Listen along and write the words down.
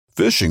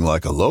Fishing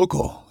like a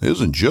local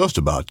isn't just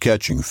about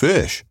catching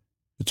fish.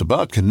 It's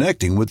about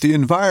connecting with the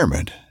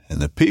environment and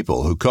the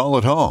people who call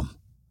it home.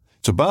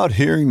 It's about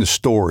hearing the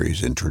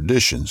stories and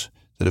traditions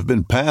that have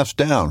been passed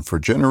down for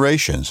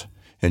generations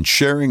and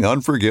sharing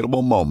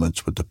unforgettable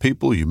moments with the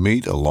people you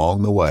meet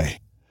along the way.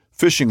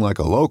 Fishing like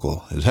a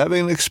local is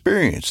having an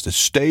experience that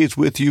stays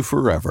with you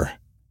forever.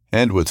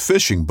 And with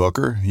Fishing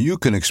Booker, you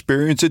can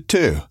experience it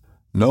too,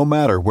 no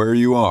matter where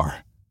you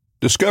are.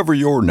 Discover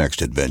your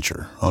next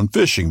adventure on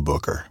Fishing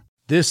Booker.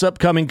 This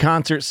upcoming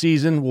concert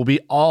season will be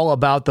all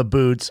about the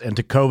boots, and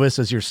Tecovas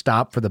is your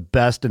stop for the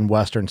best in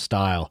Western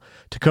style.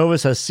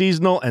 Tecovas has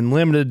seasonal and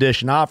limited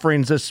edition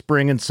offerings this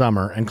spring and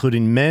summer,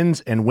 including men's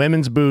and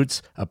women's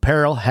boots,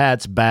 apparel,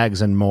 hats,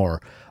 bags, and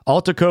more.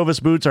 All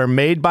Tecovas boots are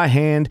made by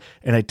hand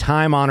in a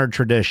time-honored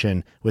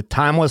tradition with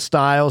timeless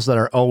styles that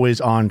are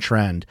always on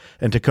trend.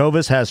 And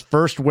Tecovas has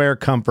first wear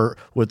comfort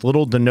with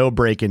little to no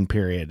break-in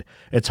period.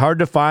 It's hard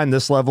to find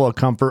this level of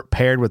comfort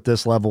paired with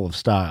this level of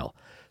style.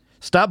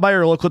 Stop by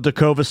your local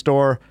Tecovas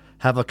store,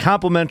 have a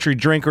complimentary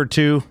drink or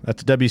two,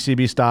 that's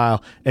WCB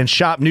style, and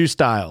shop new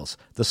styles.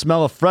 The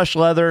smell of fresh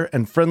leather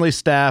and friendly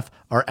staff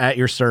are at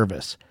your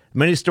service.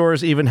 Many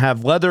stores even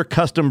have leather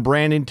custom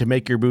branding to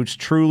make your boots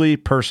truly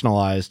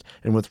personalized.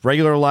 And with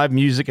regular live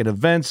music and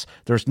events,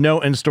 there's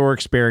no in-store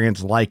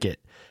experience like it.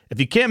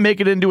 If you can't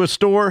make it into a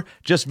store,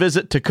 just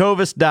visit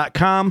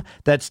tecovas.com.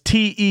 That's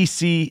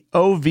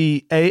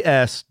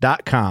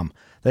TECOVAS.com.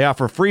 They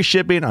offer free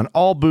shipping on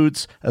all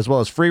boots, as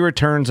well as free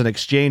returns and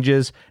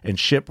exchanges, and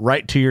ship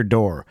right to your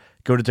door.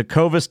 Go to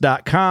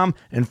tecovas.com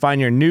and find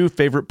your new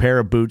favorite pair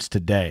of boots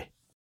today.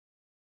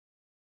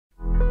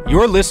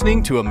 You're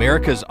listening to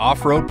America's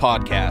Off-Road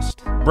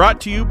Podcast.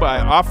 Brought to you by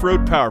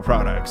Off-Road Power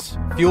Products.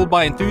 Fueled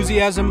by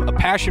enthusiasm, a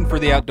passion for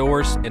the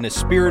outdoors, and a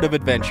spirit of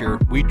adventure,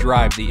 we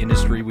drive the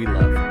industry we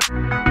love.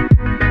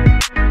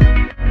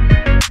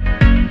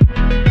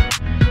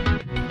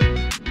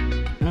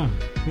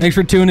 Thanks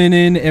for tuning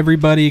in,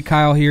 everybody.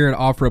 Kyle here at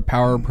Off-Road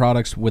Power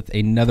Products with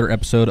another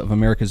episode of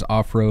America's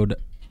Off-Road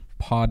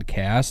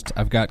Podcast.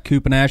 I've got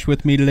Coop and Ash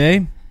with me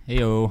today.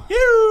 Heyo.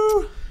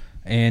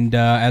 And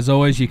as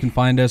always, you can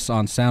find us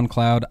on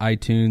SoundCloud,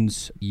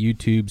 iTunes,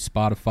 YouTube,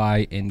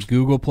 Spotify, and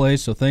Google Play.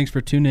 So thanks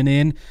for tuning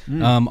in.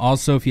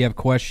 Also, if you have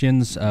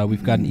questions,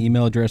 we've got an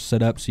email address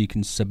set up so you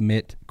can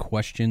submit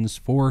questions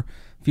for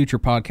future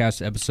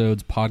podcast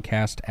episodes,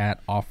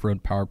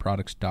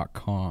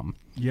 podcast@offroadpowerproducts.com.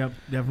 Yep,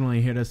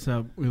 definitely hit us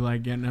up. We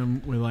like getting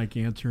them. We like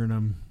answering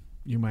them.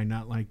 You might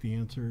not like the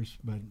answers,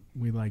 but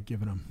we like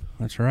giving them.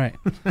 That's right.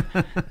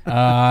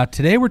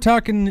 Today we're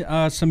talking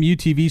some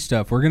UTV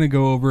stuff. We're going to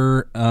go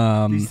over...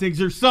 These things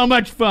are so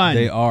much fun.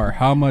 They are.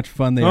 How much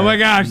fun they are. Oh my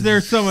gosh,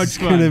 they're so much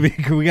fun. We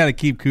got to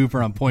keep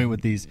Cooper on point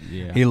with these.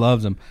 Yeah. He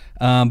loves them.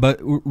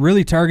 But we're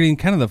really targeting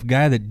kind of the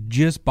guy that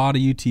just bought a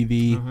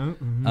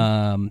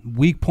UTV,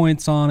 weak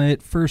points on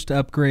it, first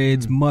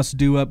upgrades,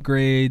 must-do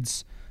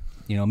upgrades,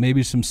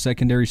 maybe some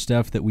secondary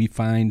stuff that we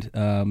find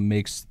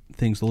makes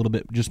things a little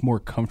bit just more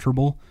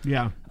comfortable.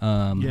 Yeah.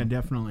 Yeah,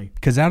 definitely.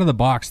 Because out of the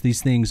box, these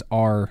things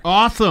are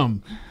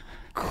awesome.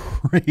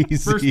 Crazy.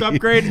 First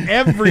upgrade,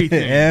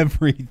 everything.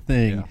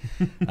 Everything.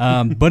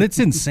 Yeah. But it's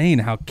insane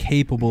how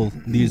capable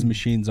these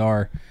machines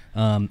are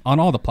on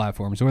all the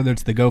platforms, whether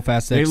it's the Go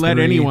Fast X3. They let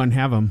anyone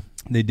have them.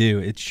 They do.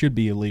 It should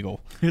be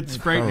illegal. It's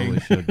frightening.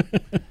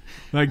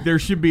 Like there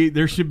should be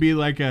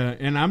like a,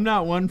 and I'm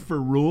not one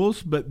for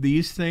rules, but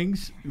these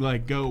things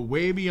like go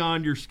way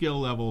beyond your skill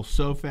level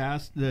so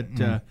fast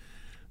that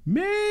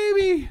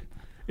maybe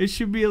it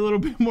should be a little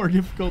bit more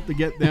difficult to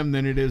get them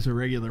than it is a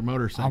regular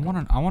motorcycle.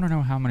 I want to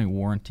know how many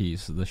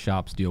warranties the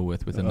shops deal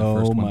with within the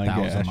first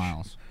 1,000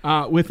 miles.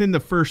 Within the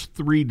first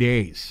 3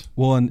 days.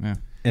 Well, and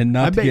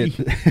not to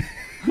get...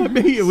 I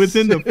bet you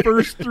within the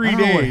first 3 days. I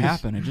don't know what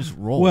happened. It just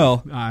rolled.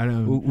 Well, I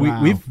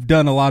don't. We've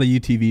done a lot of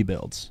UTV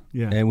builds.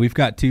 Yeah. And we've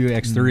got two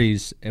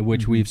X3s, in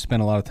which we've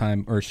spent a lot of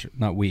time, or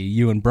not we,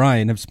 you and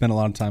Brian have spent a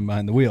lot of time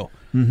behind the wheel.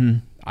 Mm-hmm.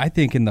 I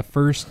think in the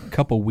first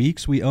couple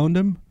weeks we owned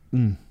them,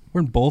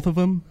 weren't both of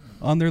them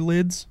on their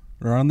lids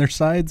or on their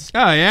sides?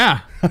 Oh,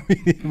 yeah. I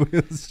mean, it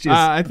was just...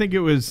 I think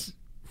it was...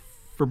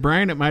 For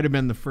Brian, it might have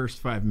been the first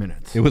 5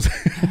 minutes. It was,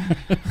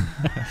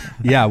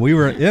 yeah.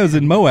 It was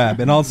in Moab,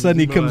 and all of a sudden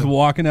he comes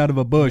walking out of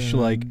a bush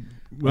like,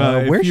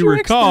 "Where's if you your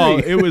recall,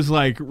 X3?" It was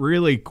like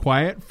really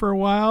quiet for a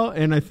while,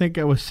 and I think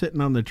I was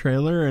sitting on the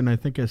trailer, and I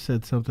think I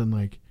said something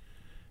like,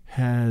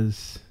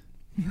 "Has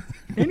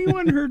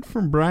anyone heard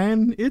from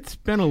Brian? It's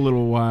been a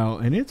little while,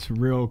 and it's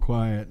real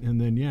quiet." And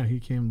then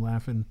he came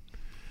laughing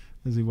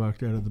as he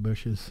walked out of the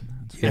bushes.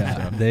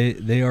 Yeah,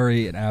 they are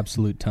an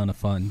absolute ton of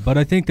fun, but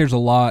I think there's a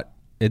lot.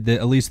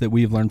 At least that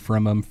we've learned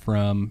from them,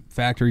 from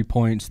factory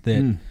points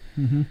that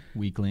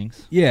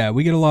weaklings. Yeah,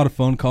 we get a lot of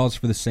phone calls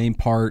for the same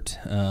part,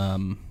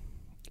 and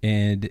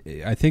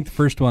I think the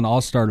first one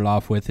I'll start it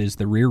off with is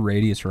the rear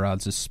radius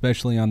rods,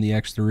 especially on the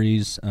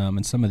X3s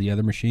and some of the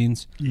other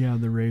machines. Yeah,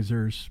 the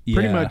Razors.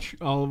 Pretty much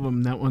all of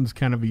them. That one's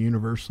kind of a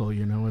universal.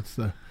 It's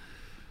the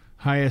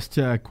highest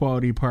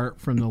quality part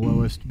from the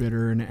lowest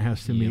bidder, and it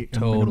has to meet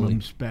a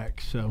minimum spec.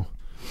 So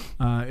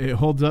It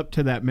holds up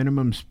to that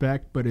minimum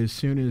spec, but as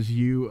soon as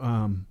you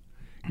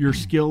your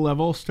skill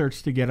level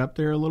starts to get up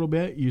there a little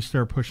bit, you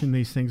start pushing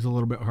these things a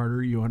little bit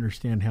harder. You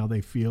understand how they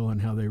feel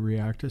and how they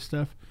react to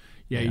stuff.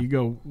 Yeah, you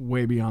go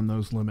way beyond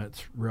those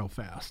limits real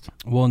fast.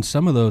 Well, and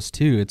some of those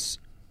too, it's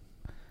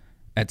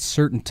at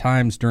certain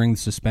times during the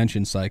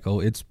suspension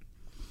cycle, it's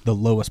the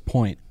lowest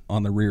point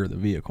on the rear of the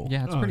vehicle.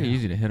 Yeah, it's pretty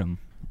easy to hit them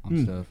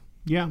on stuff.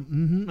 Yeah,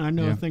 I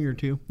know a thing or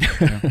two.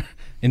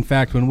 In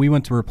fact, when we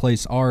went to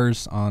replace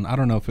ours on, I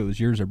don't know if it was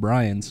yours or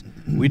Brian's,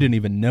 we didn't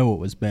even know it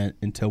was bent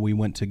until we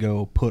went to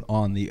go put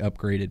on the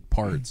upgraded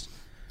parts.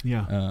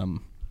 Yeah.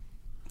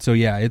 So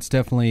yeah, it's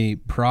definitely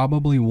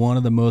probably one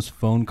of the most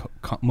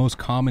most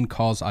common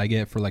calls I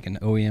get for like an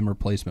OEM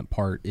replacement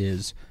part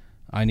is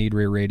I need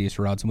rear radius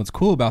rods. And what's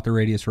cool about the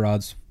radius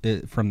rods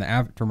from the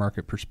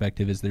aftermarket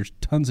perspective is there's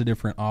tons of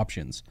different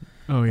options.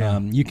 Oh yeah.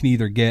 You can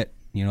either get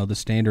the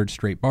standard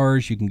straight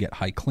bars. You can get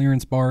high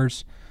clearance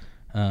bars.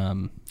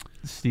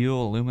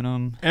 Steel,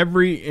 aluminum.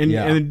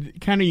 And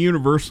kind of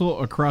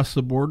universal across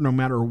the board, no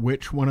matter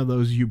which one of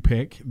those you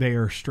pick, they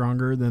are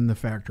stronger than the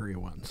factory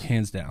ones.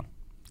 Hands down.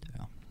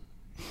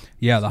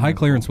 Yeah, the high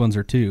clearance ones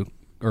are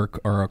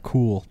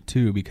cool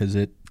too because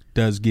it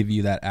does give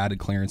you that added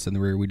clearance in the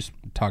rear. We just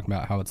talked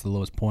about how it's the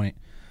lowest point.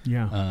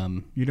 Yeah.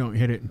 You don't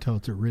hit it until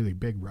it's a really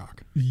big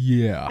rock.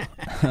 Yeah.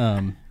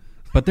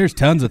 But there's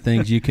tons of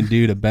things you can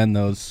do to bend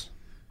those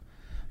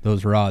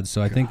rods.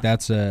 So I think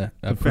that's a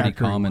pretty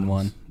common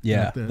one.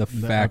 Yeah, the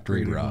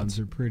factory rods ones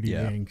are pretty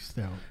dang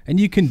stout. And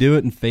you can do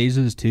it in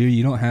phases too.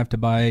 You don't have to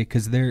buy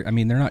because they're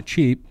not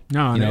cheap.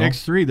 No, on the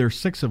X3 there's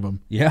 6 of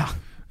them. Yeah,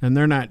 and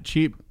they're not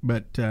cheap.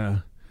 But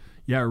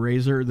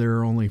Razor there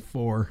are only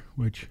 4,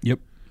 which I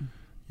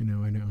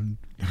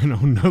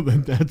don't know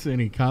that that's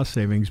any cost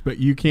savings, but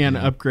you can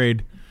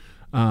upgrade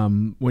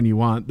when you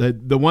want.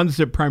 The ones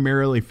that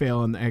primarily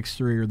fail in the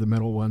X3 are the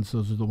metal ones.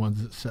 Those are the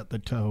ones that set the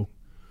toe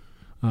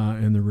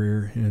in the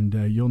rear, and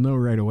you'll know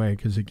right away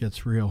because it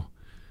gets real.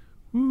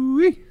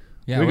 Woo-wee.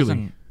 Yeah,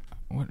 wasn't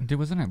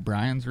it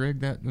Brian's rig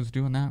that was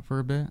doing that for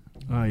a bit?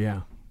 Oh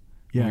yeah.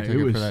 Yeah, when we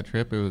took it for that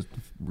trip. It was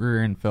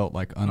rear end felt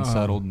like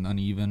unsettled and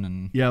uneven,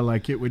 and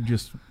like it would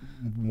just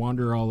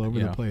wander all over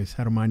the place.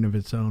 Had a mind of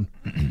its own.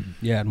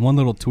 Yeah, and one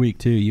little tweak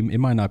too. It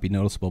might not be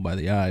noticeable by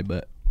the eye,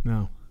 but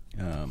no.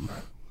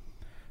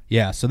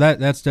 So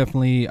that's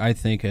definitely I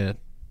think a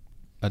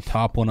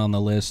top one on the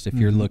list if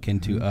you're looking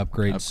to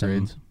upgrade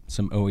some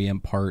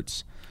OEM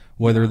parts,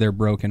 whether they're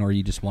broken or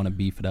you just want to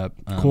beef it up.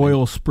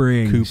 Coil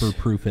springs. Cooper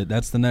proof it.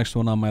 That's the next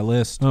one on my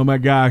list. Oh my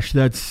gosh,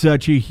 that's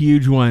such a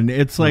huge one.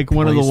 It's like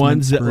one of the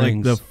ones that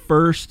like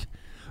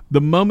the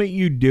moment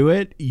you do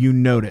it, you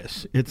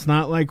notice. It's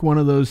not like one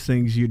of those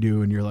things you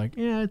do and you're like,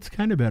 yeah, it's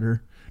kind of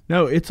better.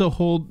 No, it's a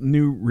whole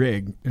new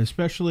rig,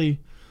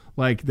 especially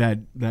like that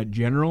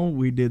General.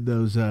 We did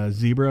those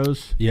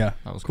Zebros. Yeah.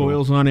 That was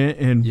coils cool. on it,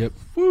 and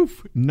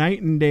woof,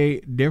 night and day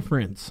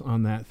difference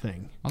on that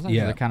thing. I was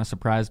actually kind of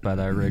surprised by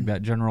that rig.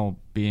 That General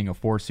being a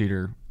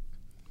 4-seater,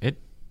 it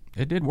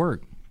did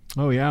work.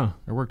 Oh yeah,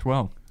 it worked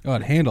well. Oh,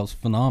 it handles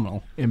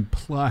phenomenal. And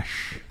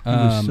plush. It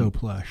was so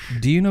plush.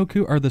 Do you know,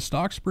 are the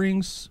stock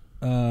springs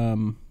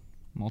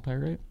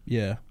multi-rate?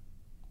 Yeah.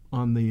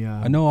 On the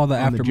I know all the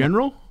after the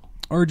General,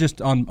 or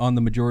just on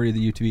the majority of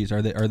the UTVs.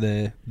 Are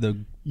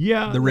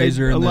the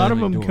Razor? A lot of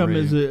them come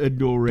as a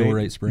dual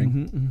rate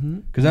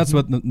spring. Because that's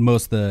what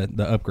most the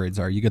upgrades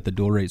are. You get the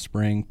dual rate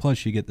spring,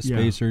 plus you get the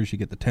spacers, you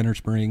get the tenor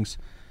springs,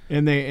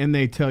 and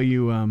they tell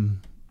you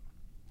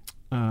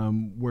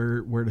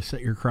where to set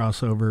your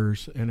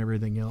crossovers and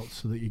everything else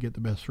so that you get the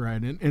best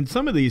ride. And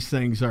some of these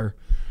things are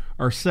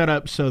set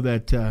up so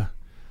that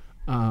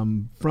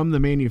from the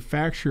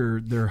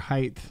manufacturer, their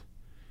height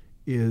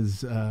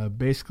is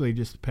basically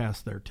just to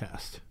pass their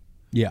test.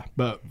 Yeah.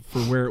 But for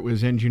where it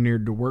was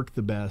engineered to work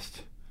the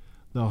best,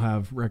 they'll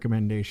have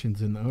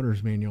recommendations in the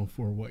owner's manual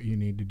for what you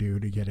need to do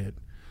to get it.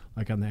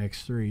 Like on the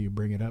X3, you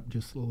bring it up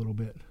just a little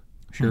bit.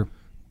 Sure.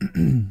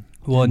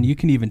 Well, and you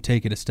can even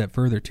take it a step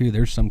further, too.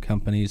 There's some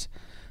companies,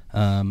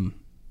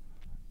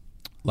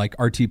 like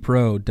RT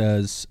Pro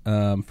does,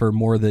 for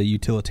more of the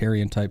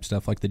utilitarian type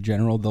stuff, like the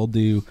General, they'll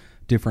do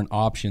different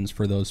options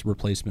for those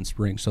replacement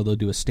springs. So they'll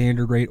do a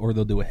standard rate or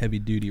they'll do a heavy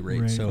duty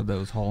rate. Right. So for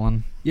those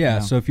hauling. Yeah,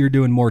 so if you're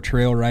doing more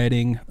trail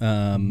riding,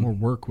 more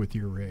work with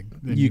your rig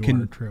than you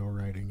can trail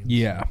riding.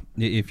 Yeah,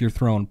 if you're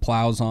throwing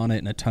plows on it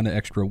and a ton of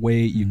extra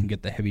weight, you can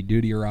get the heavy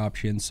dutier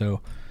option.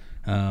 So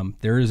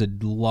there is a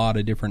lot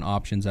of different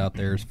options out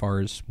there as far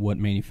as what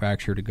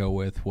manufacturer to go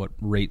with, what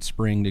rate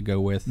spring to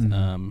go with.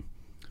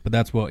 But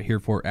that's what we're here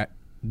for.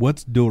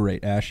 What's dual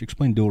rate, Ash?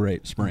 Explain dual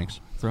rate springs.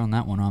 Throwing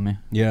that one on me.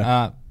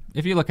 Yeah.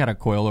 If you look at a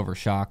coil over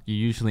shock, you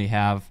usually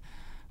have,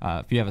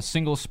 if you have a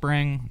single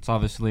spring, it's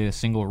obviously a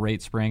single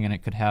rate spring, and it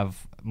could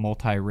have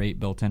multi-rate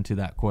built into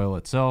that coil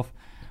itself.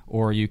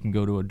 Or you can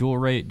go to a dual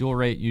rate. Dual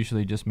rate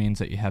usually just means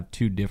that you have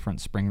 2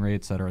 different spring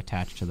rates that are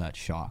attached to that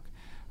shock.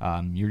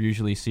 You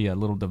usually see a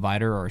little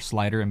divider or a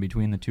slider in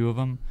between the 2 of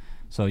them.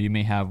 So you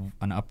may have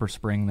an upper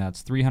spring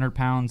that's 300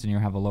 pounds, and you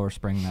have a lower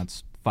spring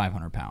that's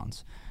 500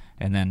 pounds.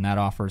 and then that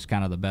offers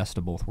kind of the best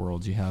of both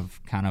worlds. You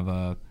have kind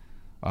of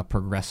a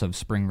progressive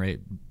spring rate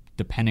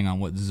depending on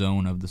what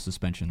zone of the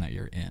suspension that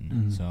you're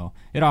in. So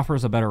it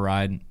offers a better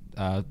ride.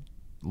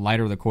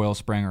 Lighter the coil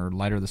spring or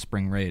lighter the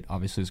spring rate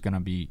obviously is going to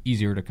be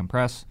easier to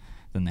compress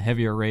than the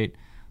heavier rate.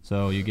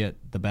 So you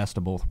get the best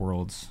of both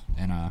worlds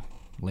in a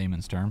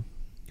layman's term.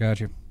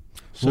 Gotcha.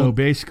 So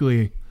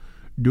basically,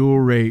 dual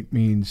rate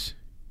means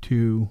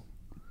 2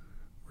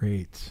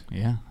 rates.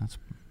 Yeah,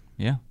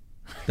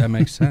 That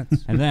makes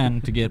sense. And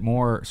then to get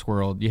more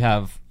squirreled, you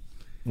have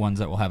ones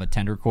that will have a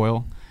tender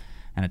coil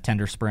and a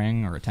tender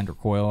spring, or a tender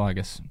coil, I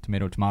guess,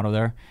 tomato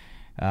there.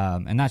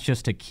 And that's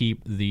just to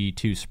keep the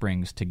 2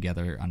 springs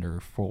together under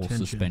full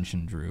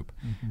suspension droop,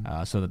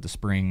 so that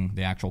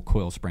the actual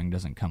coil spring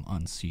doesn't come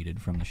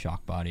unseated from the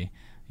shock body.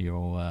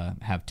 You'll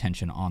have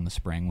tension on the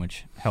spring,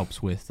 which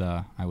helps with,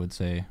 I would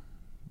say,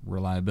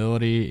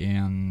 reliability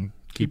and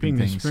keeping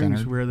the things springs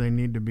centered where they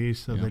need to be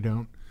so they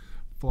don't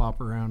flop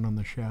around on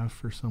the shaft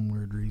for some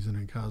weird reason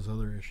and cause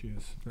other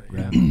issues. But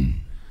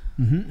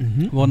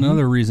Well,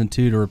 another reason,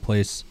 too, to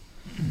replace,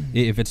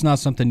 if it's not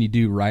something you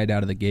do right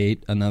out of the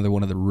gate, another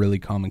one of the really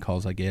common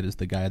calls I get is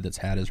the guy that's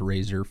had his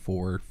razor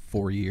for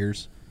 4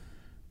 years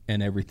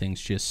and everything's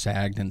just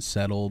sagged and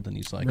settled, and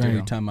he's like,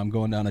 every time I'm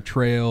going down a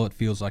trail, it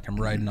feels like I'm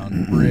riding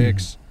on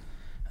bricks.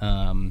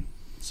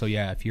 So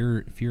yeah, if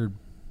your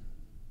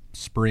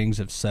springs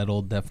have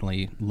settled,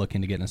 definitely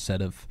looking to get in a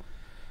set of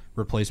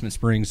replacement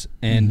springs.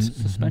 And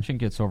suspension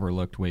gets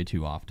overlooked way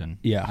too often.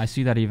 Yeah. I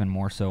see that even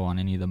more so on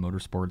any of the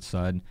motorsports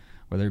side,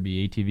 whether it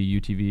be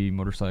ATV, UTV,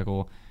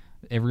 motorcycle.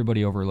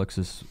 Everybody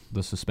overlooks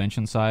the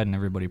suspension side, and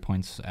everybody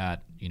points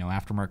at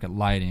aftermarket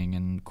lighting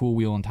and cool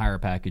wheel and tire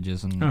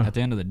packages. And at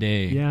the end of the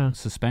day,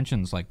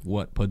 suspension's like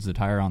what puts the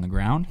tire on the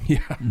ground. Yeah.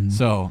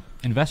 So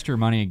invest your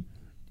money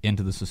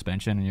into the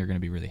suspension, and you're going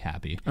to be really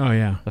happy. Oh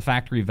yeah. The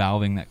factory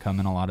valving that come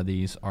in a lot of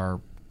these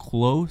are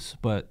close,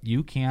 but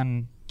you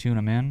can tune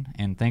them in,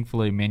 and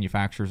thankfully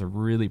manufacturers have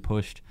really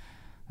pushed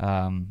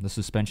the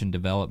suspension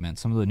development.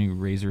 Some of the new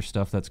Razor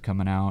stuff that's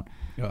coming out,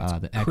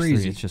 the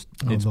crazy.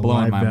 X3, it's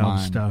blowing my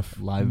mind. Stuff.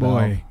 Live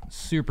valve,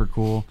 super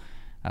cool.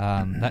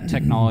 That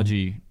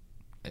technology,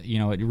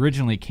 it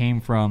originally came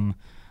from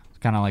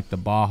kind of like the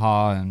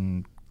Baja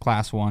and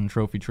Class 1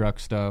 trophy truck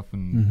stuff,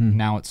 and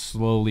now it's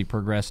slowly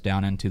progressed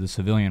down into the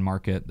civilian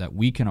market that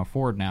we can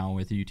afford now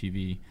with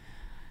UTV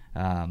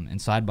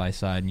and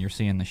side-by-side, and you're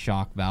seeing the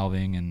shock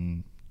valving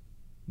and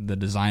the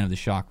design of the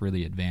shock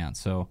really advance.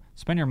 So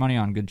spend your money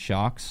on good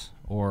shocks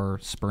or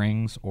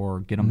springs, or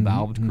get them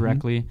valved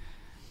correctly.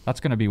 That's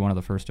going to be one of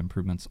the first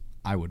improvements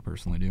I would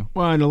personally do.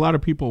 Well, and a lot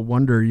of people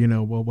wonder,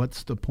 well,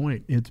 what's the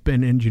point? It's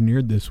been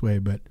engineered this way,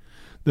 but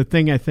the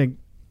thing I think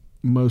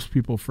most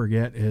people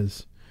forget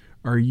is,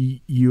 are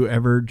you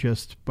ever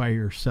just by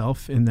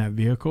yourself in that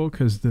vehicle?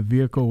 Because the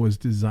vehicle was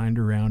designed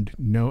around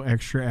no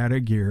extra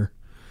added gear,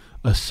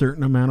 a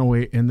certain amount of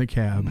weight in the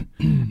cab,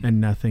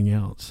 and nothing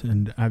else.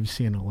 And I've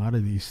seen a lot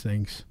of these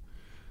things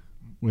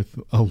with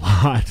a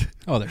lot.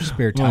 Oh, there's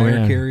spare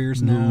tire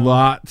carriers now.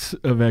 Lots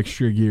of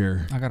extra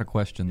gear. I got a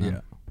question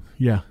then.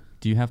 Yeah.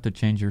 Do you have to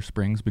change your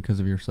springs because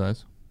of your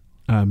size?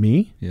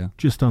 Me? Yeah.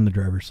 Just on the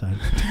driver's side.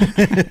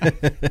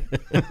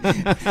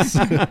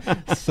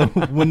 so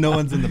when no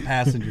one's in the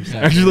passenger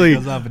side, actually,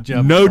 goes off a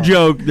jump no car.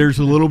 joke, there's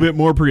a little bit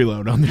more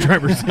preload on the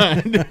driver's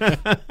side.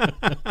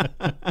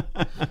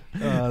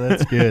 Oh,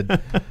 that's good.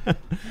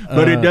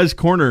 But it does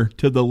corner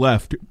to the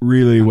left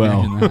really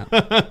well.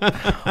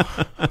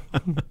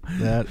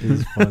 That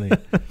is funny.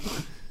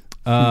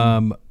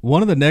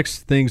 One of the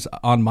next things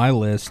on my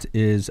list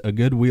is a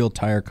good wheel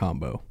tire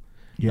combo.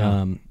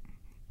 Yeah.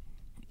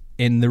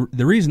 And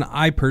the reason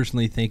I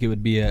personally think it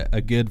would be a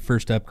good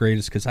first upgrade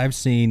is because I've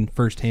seen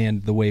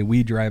firsthand the way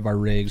we drive our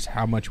rigs,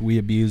 how much we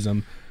abuse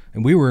them.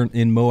 And we were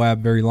in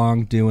Moab very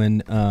long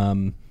doing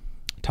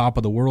Top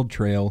of the World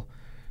Trail,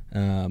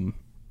 and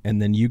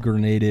then you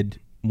grenaded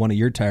one of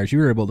your tires. You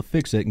were able to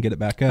fix it and get it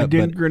back up. I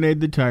didn't grenade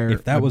the tire.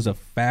 If that was a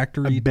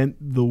factory... I bent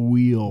the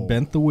wheel.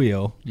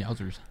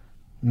 Yowzers.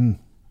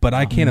 But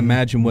I can't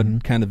imagine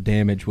what kind of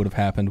damage would have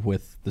happened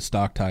with the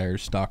stock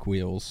tires, stock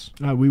wheels.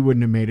 We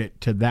wouldn't have made it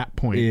to that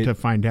point to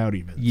find out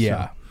even.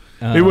 Yeah.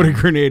 So it would have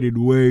grenaded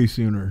way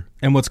sooner.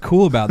 And what's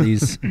cool about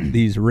these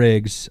these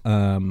rigs,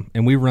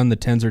 and we run the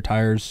Tenzer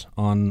tires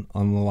on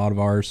a lot of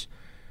ours.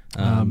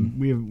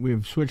 We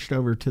have switched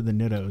over to the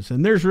Nittos,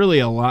 and there's really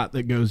a lot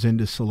that goes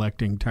into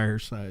selecting tire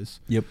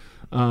size. Yep.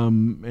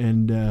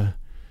 And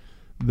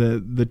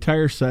the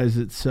tire size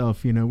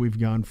itself, we've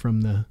gone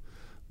from the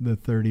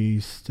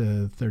 30s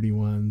to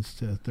 31s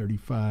to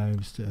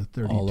 35s to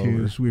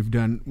 32s. We've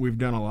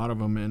done a lot of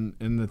them,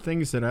 and the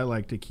things that I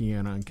like to key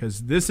in on,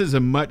 because this is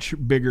a much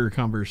bigger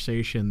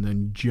conversation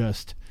than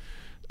just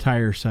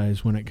tire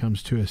size when it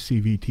comes to a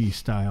CVT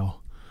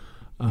style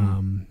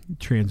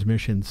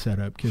transmission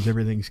setup, because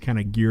everything's kind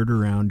of geared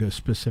around a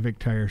specific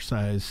tire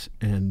size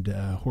and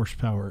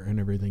horsepower and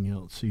everything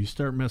else. So you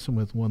start messing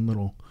with one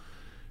little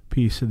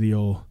piece of the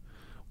old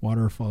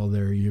waterfall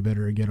there, you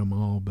better get them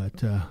all.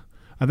 But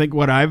I think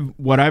what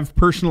I've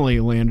personally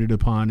landed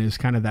upon is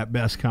kind of that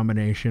best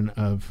combination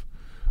of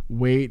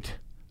weight,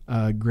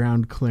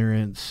 ground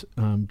clearance,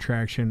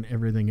 traction,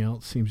 everything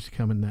else seems to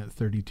come in that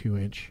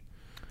 32-inch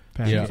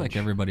package. Seems like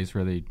everybody's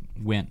really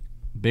went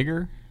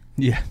bigger,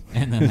 Yeah.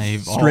 and then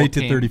they've all Straight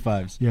to came-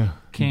 35s. Yeah.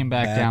 Came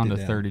back Backed down it to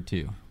down.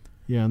 32.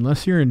 Yeah,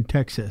 unless you're in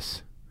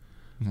Texas.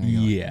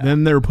 Yeah.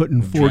 Then they're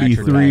putting Tractor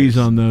 43s tires.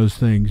 on those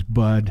things,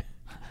 bud.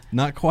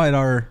 Not quite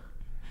our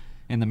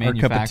And the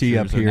cup of tea manufacturers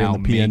up are here now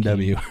in the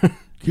PNW.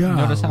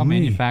 Notice how Golly.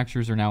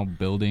 manufacturers are now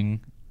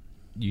building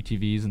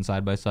UTVs and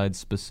side-by-sides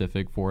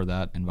specific for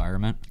that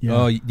environment. Yeah.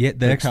 Oh, yeah, the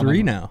They're X3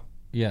 coming- now.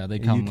 Yeah, they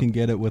And come you can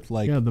get it with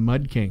like, Yeah, the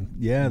Mud King.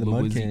 the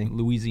Mud King.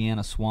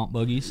 Louisiana swamp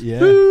buggies. Yeah.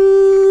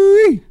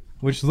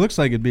 Which looks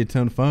like it'd be a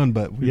ton of fun,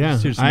 but we Yeah,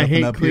 there's I nothing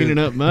hate up cleaning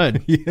here. up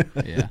mud. Yeah.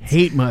 Yeah.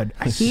 Hate mud.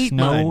 I hate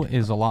Snow mud.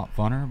 is a lot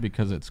funner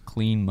because it's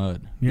clean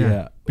mud.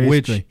 Yeah,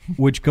 Which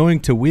basically. going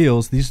to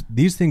wheels,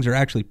 these things are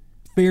actually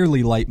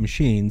fairly light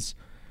machines.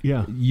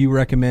 Yeah. You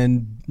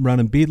recommend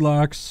running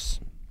beadlocks,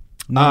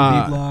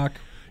 non-beadlock?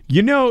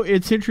 You know,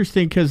 it's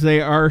interesting because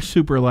they are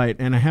super light,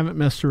 and I haven't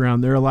messed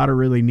around. There are a lot of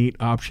really neat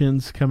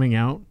options coming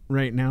out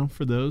right now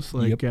for those.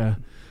 Like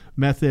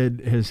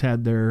Method has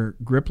had their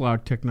grip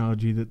lock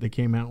technology that they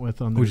came out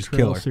with on their Which is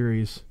Trail killer.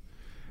 series.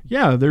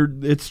 Yeah,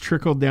 it's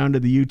trickled down to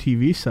the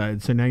UTV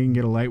side, so now you can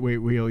get a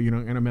lightweight wheel. You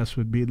don't got to mess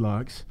with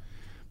beadlocks.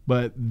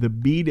 But the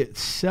bead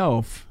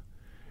itself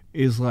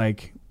is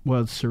like,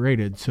 well, it's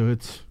serrated, so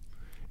it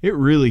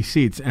really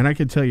seats. And I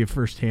can tell you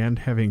firsthand,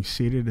 having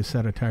seated a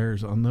set of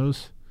tires on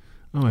those,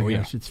 oh my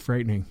gosh, it's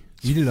frightening.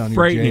 You did it on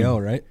frightening. your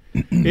JL, right?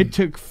 It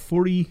took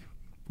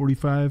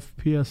 45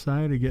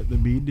 PSI to get the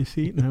bead to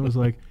seat, and I was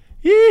like,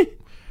 eh.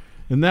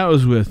 And that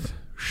was with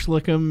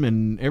Schlickem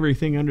and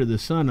everything under the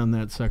sun on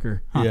that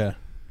sucker. Yeah.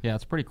 Yeah,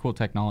 it's pretty cool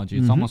technology.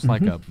 It's almost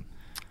like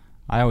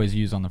I always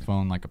use on the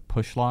phone like a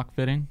push lock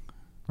fitting,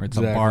 where it's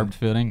Exactly. a barbed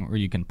fitting where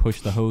you can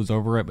push the hose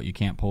over it, but you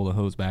can't pull the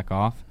hose back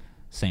off.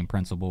 Same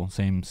principle,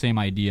 same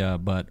idea,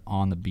 but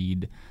on the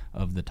bead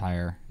of the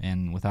tire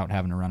and without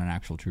having to run an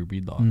actual true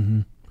bead lock.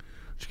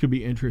 Which could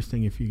be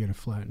interesting if you get a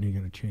flat and you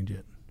got to change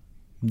it.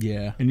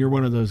 Yeah. And you're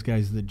one of those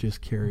guys that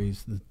just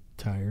carries the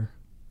tire.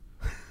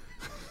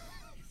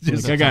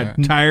 Just Like, I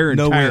got tire and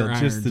no tire wheel, irons.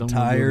 just the I'm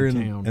gonna go tire to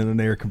and town. an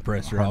air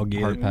compressor. I'll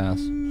get Hard it. pass.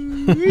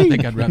 I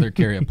think I'd rather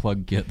carry a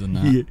plug kit than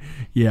that.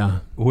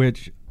 Yeah.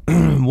 Which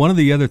one of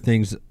the other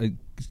things,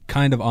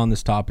 kind of on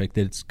this topic,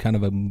 that's kind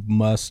of a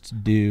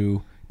must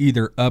do,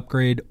 either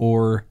upgrade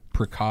or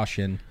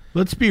precaution.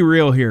 Let's be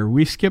real here.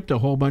 We skipped a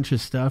whole bunch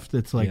of stuff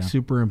that's like Yeah.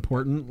 super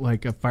important,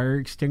 like a fire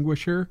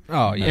extinguisher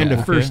Oh yeah, and a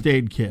okay. first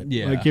aid kit.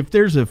 Yeah. Like if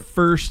there's a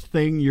first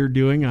thing you're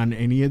doing on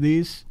any of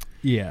these,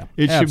 yeah.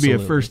 it should be a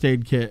absolutely. first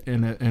aid kit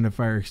and a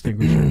fire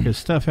extinguisher because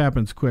stuff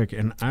happens quick.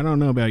 And I don't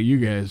know about you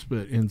guys,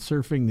 but in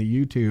surfing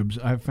the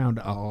YouTubes, I've found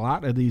a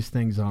lot of these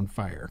things on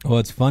fire. Well,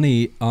 it's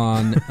funny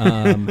on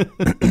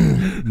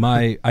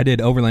I did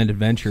Overland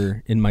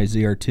Adventure in my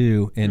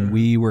ZR2, and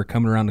we were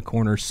coming around the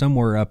corner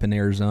somewhere up in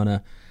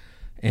Arizona,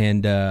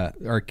 and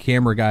our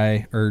camera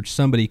guy or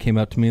somebody came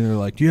up to me and they're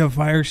like, "Do you have a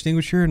fire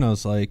extinguisher?" And I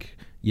was like,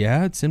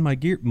 "Yeah, it's in my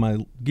gear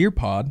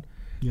pod."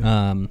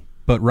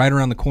 But right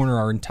around the corner,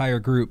 our entire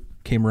group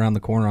came around the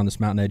corner on this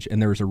mountain edge,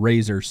 and there was a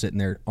Razor sitting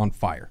there on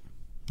fire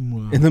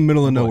in the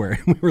middle of nowhere.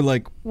 We were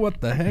like,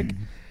 "What the heck?"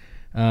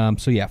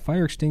 So yeah,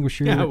 fire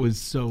extinguisher. Yeah, it was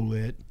so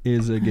lit.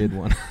 Is a good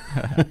one.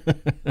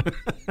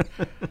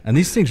 And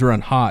these things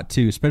run hot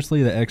too,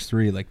 especially the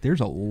X3. Like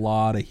there's a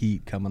lot of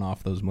heat coming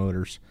off those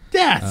motors.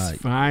 That's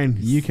fine.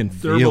 You can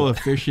thermal feel it.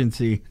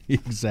 efficiency.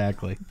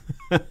 Exactly.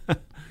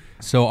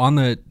 So on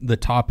the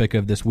topic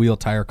of this wheel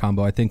tire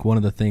combo, I think one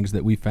of the things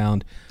that we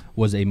found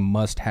was a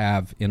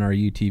must-have in our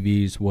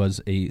UTVs was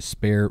a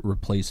spare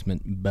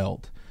replacement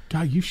belt.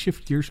 God, you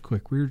shift gears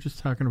quick. We were just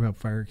talking about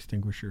fire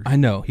extinguishers. I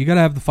know. You got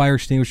to have the fire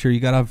extinguisher. You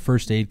got to have a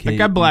first aid kit.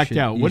 Like, I blacked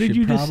out. What did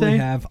you just probably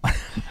say? Have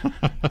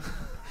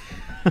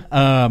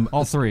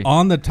All three.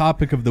 on the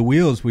topic of the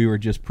wheels we were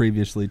just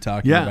previously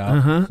talking Yeah,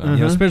 about. You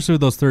know, especially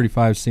with those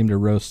 35s, seem to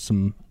roast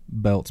some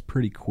belts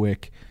pretty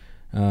quick.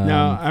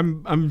 Now,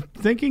 I'm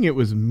thinking it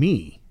was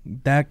me.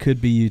 That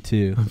could be you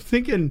too. I'm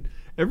thinking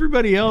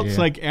everybody else,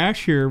 like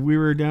Ash here, we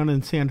were down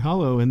in Sand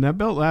Hollow, and that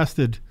belt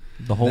lasted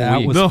The whole That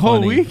week. was the whole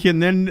funny. week.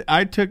 And then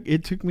it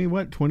took me,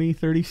 20,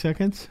 30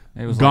 seconds?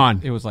 It was gone.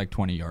 Like, it was like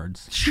 20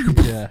 yards.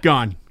 Yeah.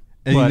 Gone.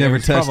 And you But it never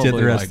was touched it the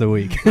probably rest of the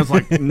like- week. I was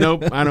like,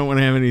 nope, I don't want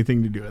to have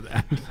anything to do with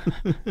that.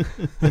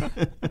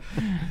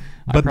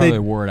 I But probably they-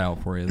 wore it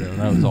out for you, though.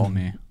 That was all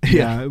me.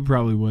 Yeah, it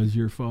probably was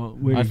your fault.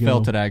 Way I to go.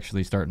 felt it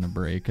actually starting to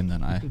break, and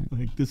then I...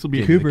 Like, this will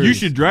be Cooper. You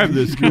should drive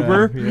this,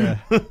 Cooper.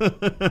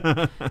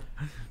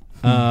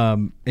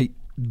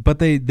 But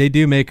they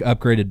do make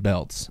upgraded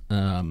belts.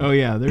 Oh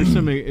yeah, there's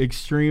some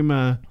extreme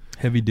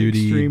Heavy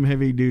duty. extreme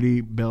heavy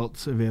duty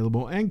belts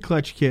available and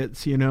clutch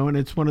kits, and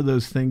it's one of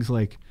those things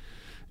like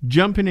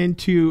jumping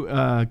into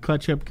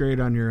clutch upgrade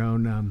on your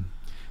own.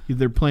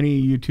 There are plenty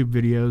of YouTube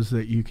videos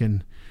that you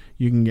can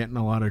get in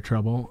a lot of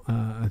trouble.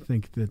 I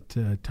think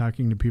that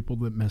talking to people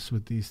that mess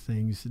with these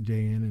things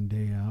day in and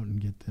day out and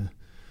get the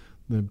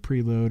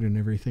preload and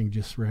everything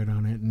just right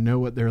on it and know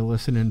what they're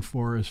listening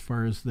for as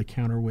far as the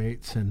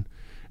counterweights and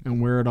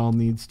and where it all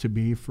needs to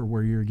be for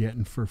where you're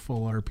getting for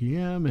full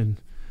RPM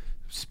and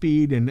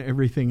speed and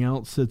everything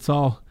else. It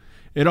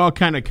all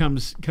kind of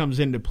comes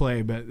into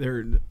play. But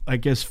they're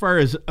like, as far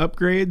as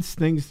upgrades,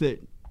 things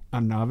that a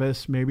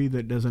novice maybe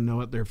that doesn't know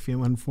what they're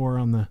feeling for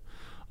on the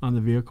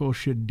vehicle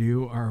should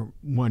do are,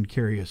 one,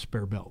 carry a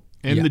spare belt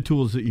and the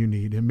tools that you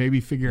need, and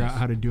maybe figure out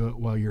how to do it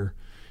while you're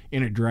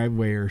in a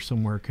driveway or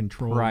somewhere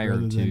controlled prior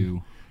rather to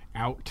than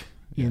out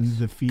in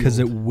the field, because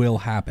it will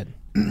happen.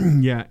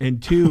 Yeah,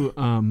 and two,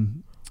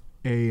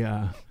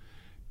 a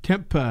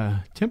temp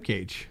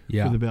gauge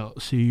for the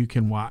belt, so you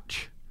can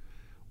watch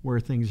where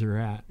things are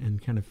at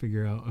and kind of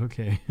figure out,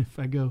 okay,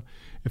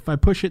 if I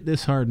push it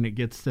this hard and it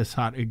gets this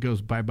hot, it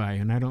goes bye-bye,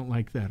 and I don't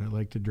like that. I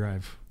like to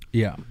drive.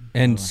 Yeah,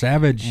 and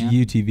Savage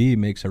UTV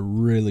makes a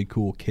really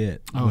cool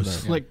kit. Oh,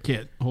 slick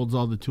kit holds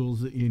all the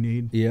tools that you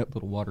need. Yep,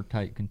 little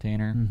watertight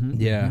container.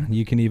 Yeah,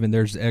 you can even,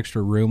 there's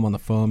extra room on the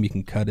foam. You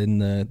can cut in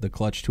the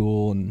clutch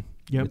tool, and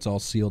it's all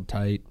sealed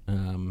tight.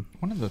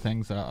 One of the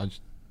things that I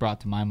just brought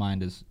to my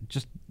mind is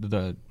just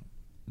a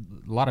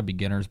lot of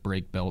beginners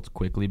break belts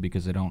quickly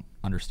because they don't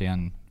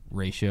understand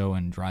ratio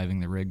and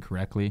driving the rig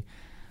correctly,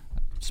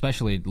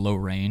 especially low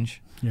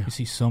range. Yeah. You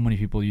see so many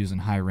people using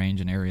high range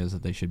in areas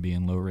that they should be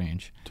in low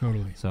range.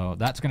 Totally. So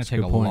that's going to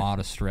take a lot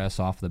of stress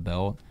off the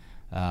belt.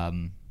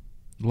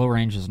 Low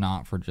range is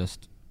not for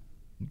just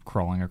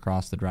crawling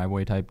across the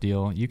driveway type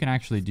deal. You can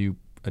actually do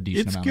a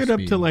decent amount of speed. It's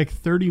good up to like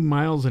 30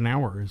 miles an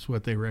hour is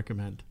what they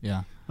recommend.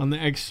 Yeah. On the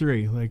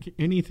X3, like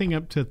anything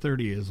up to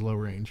 30 is low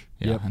range.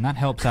 Yeah, and that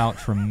helps out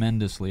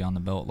tremendously on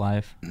the belt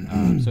life.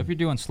 So if you're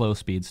doing slow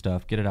speed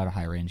stuff, get it out of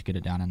high range, get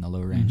it down in the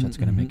low range. That's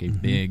going to make a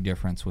big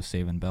difference with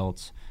saving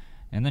belts.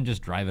 And then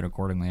just drive it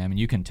accordingly. I mean,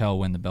 you can tell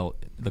when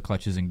the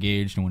clutch is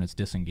engaged and when it's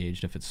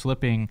disengaged. If it's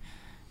slipping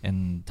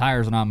and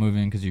tires are not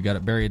moving because you got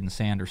it buried in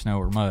sand or snow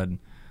or mud,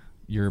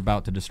 you're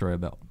about to destroy a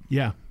belt.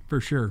 Yeah, for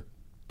sure.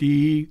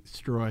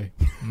 Destroy.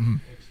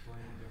 Explain the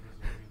difference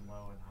between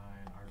low and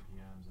high in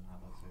RPMs and how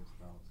that saves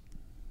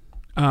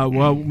belts.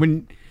 Well,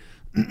 when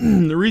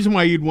the reason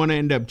why you'd want to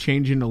end up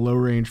changing to low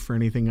range for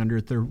anything under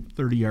 30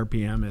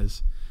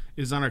 RPM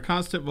is on a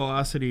constant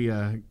velocity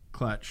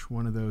clutch,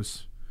 one of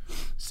those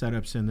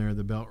setups in there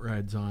the belt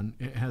rides on,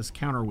 it has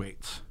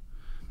counterweights,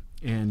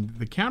 and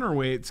the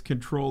counterweights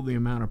control the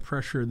amount of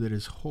pressure that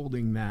is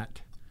holding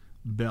that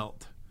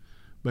belt.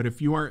 But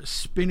if you aren't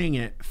spinning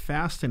it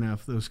fast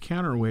enough, those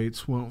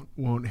counterweights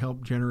won't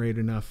help generate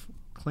enough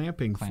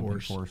clamping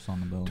force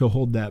on the belt to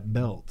hold that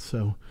belt.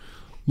 So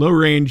low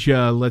range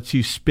lets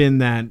you spin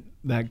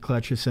that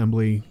clutch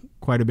assembly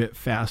quite a bit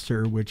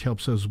faster, which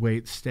helps those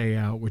weights stay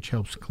out, which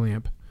helps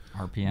clamp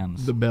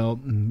RPMs the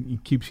belt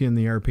and keeps you in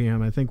the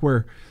RPM. I think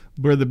where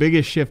the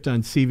biggest shift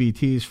on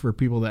CVTs for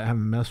people that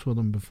haven't messed with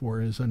them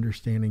before is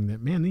understanding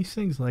that, man, these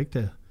things like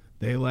to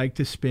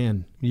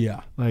spin.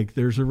 Yeah. Like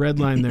there's a red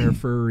line there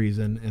for a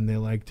reason, and they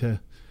like to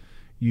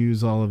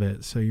use all of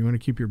it. So you want to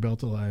keep your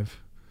belt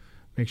alive.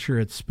 Make sure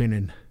it's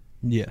spinning.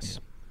 Yes.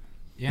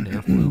 Yeah. And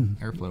airflow.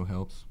 Airflow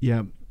helps.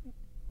 Yeah.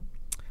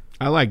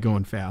 I like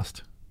going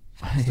fast.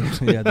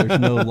 Yeah, there's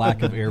no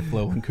lack of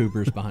airflow when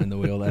Cooper's behind the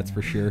wheel, that's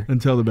for sure.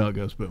 Until the belt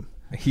goes boom.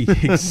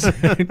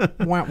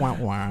 Wah, wah,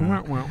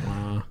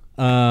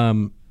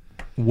 wah.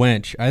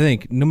 Winch. I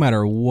think no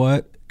matter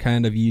what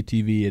kind of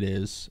UTV it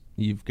is,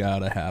 you've got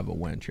to have a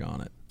winch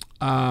on it.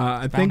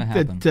 I think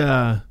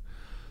that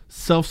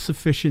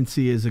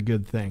self-sufficiency is a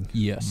good thing.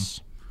 Yes.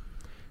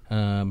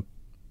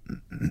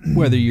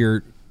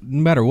 Whether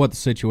no matter what the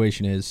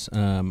situation is,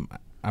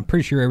 I'm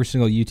pretty sure every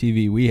single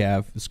UTV we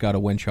have has got a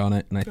winch on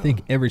it, and I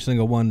think every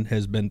single one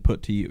has been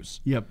put to use.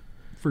 Yep,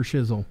 for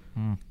shizzle.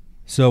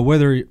 So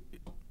whether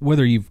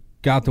you've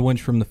got the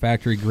winch from the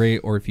factory, great,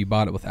 or if you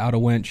bought it without a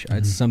winch,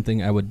 it's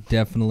something I would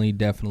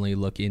definitely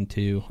look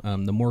into.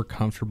 The more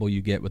comfortable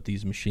you get with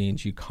these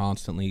machines, you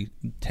constantly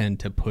tend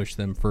to push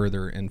them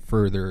further and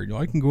further.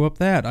 I can go up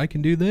that. I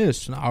can do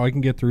this. Now I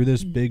can get through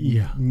this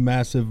big,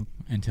 massive.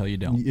 Until you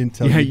don't.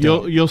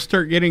 You'll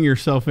start getting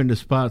yourself into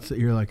spots that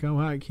you're like, oh,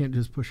 I can't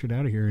just push it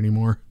out of here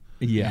anymore.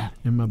 Yeah.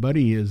 And my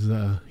buddy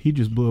he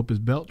just blew up his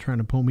belt trying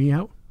to pull me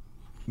out.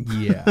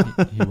 Yeah.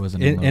 He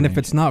wasn't. And if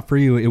it's not for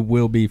you, it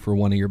will be for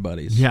one of your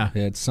buddies. Yeah.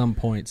 At some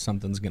point,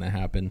 something's going to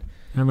happen.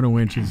 Having a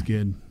winch is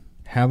good.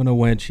 Having a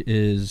winch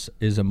is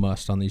a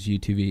must on these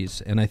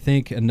UTVs. And I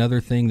think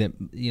another thing that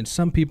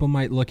some people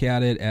might look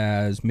at it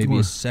as maybe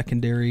a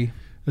secondary.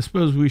 I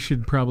suppose we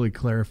should probably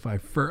clarify.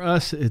 For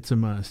us, it's a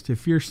must.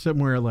 If you're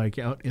somewhere like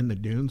out in the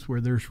dunes where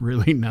there's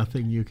really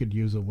nothing you could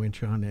use a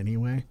winch on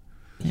anyway,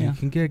 you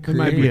can get it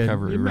might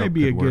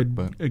be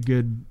a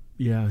good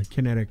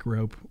kinetic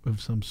rope of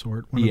some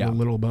sort. One of the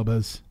little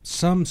bubbas.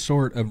 Some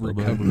sort of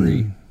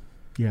recovery.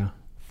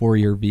 For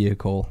your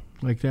vehicle.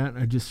 Like that.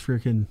 I just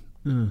freaking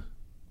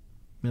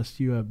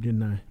messed you up,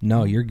 didn't I?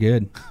 No, you're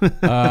good.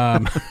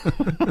 Go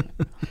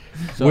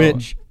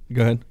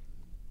ahead.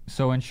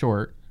 So in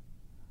short,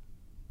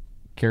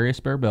 carry a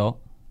spare belt.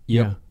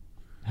 Yep. Yeah.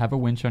 Have a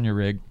winch on your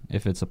rig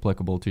if it's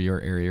applicable to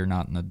your area or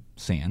not in the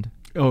sand.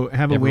 Oh,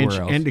 have a winch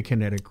else. and a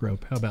kinetic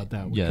rope. How about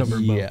that? Yes. Cover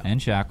both.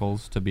 And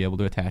shackles to be able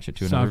to attach it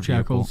to Soft another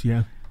shackles,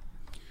 vehicle.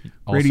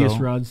 Radius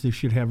Also- rods. They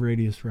should have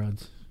radius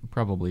rods.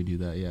 Probably do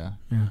that, yeah.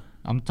 Yeah.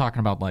 I'm talking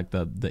about like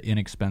the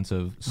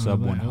inexpensive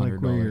sub I like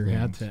 $100 where your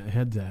things.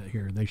 head's at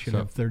here. They should So-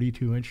 have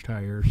 32-inch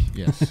tires.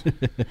 Yes.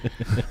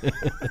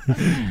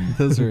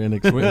 Those are we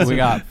inexpensive.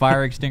 got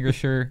fire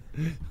extinguisher,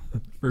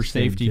 First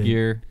aid safety kit.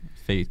 gear,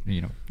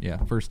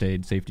 first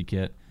aid, safety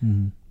kit,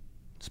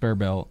 spare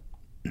belt,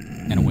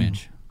 and a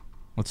winch.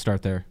 Let's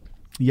start there.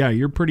 Yeah,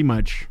 you're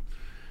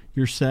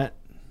set.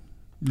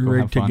 You're Go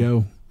ready have to fun.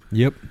 go.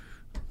 Yep.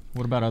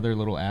 What about other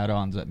little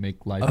add-ons that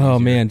make life Oh easier?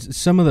 man,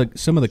 some of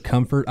the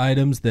comfort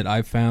items that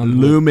I've found.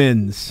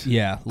 Lumens.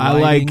 Yeah, I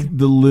like lighting.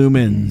 the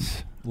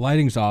lumens.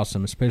 Lighting's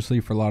awesome, especially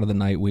for a lot of the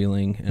night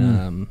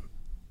wheeling.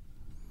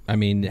 I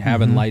mean,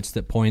 having lights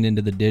that point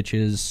into the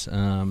ditches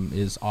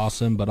is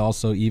awesome, but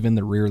also even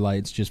the rear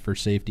lights just for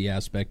safety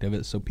aspect of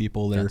it. So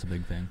people that That's are a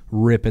big thing.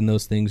 ripping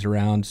those things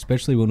around,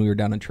 especially when we were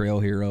down at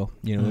Trail Hero.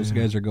 You know, those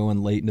guys are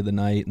going late into the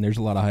night, and there's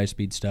a lot of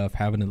high-speed stuff.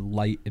 Having a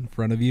light in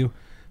front of you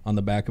on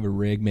the back of a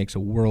rig makes a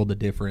world of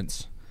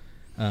difference.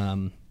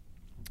 So,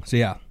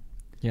 yeah,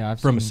 Yeah,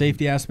 I've from a seen-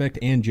 safety aspect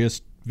and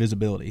just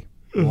visibility,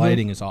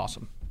 lighting is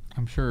awesome.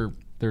 I'm sure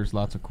there's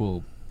lots of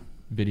cool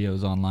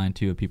videos online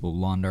too of people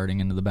lawn darting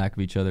into the back of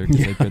each other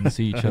because they couldn't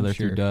see each other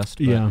Sure. through dust.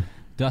 But Yeah.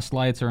 dust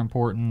lights are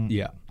important.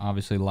 Yeah.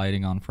 Obviously,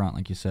 lighting on front,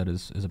 like you said,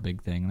 is a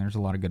big thing. And there's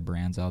a lot of good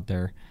brands out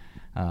there.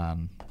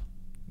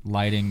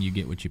 Lighting, you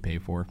get what you pay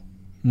for.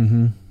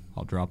 Mm-hmm.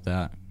 I'll drop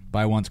that.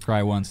 Buy once,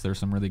 cry once. There's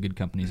some really good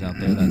companies out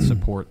there that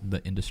support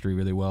the industry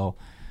really well.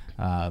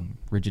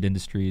 Rigid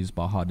Industries,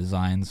 Baja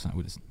Designs,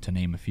 to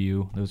name a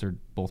few. Those are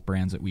both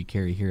brands that we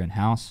carry here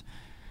in-house.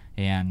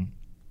 And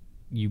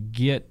you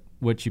get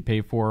what you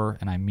pay for,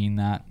 and I mean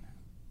that.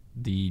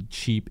 The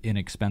cheap,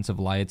 inexpensive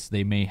lights,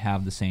 they may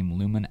have the same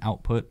lumen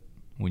output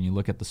when you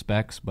look at the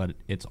specs, but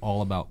it's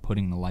all about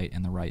putting the light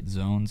in the right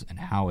zones and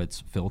how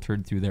it's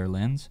filtered through their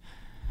lens.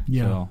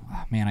 Yeah. So,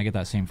 man, I get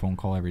that same phone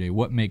call every day.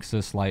 What makes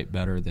this light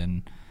better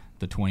than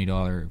the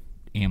 $20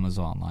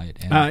 Amazon light?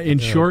 And, In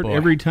short, boy.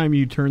 every time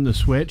you turn the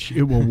switch,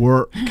 it will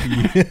work.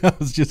 I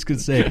was just going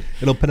to say,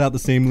 it'll put out the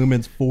same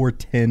lumens for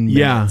 10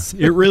 Yeah, minutes.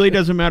 it really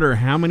doesn't matter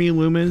how many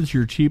lumens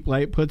your cheap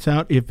light puts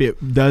out if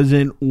it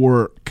doesn't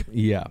work.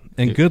 Yeah.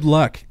 And good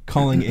luck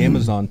calling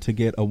Amazon to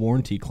get a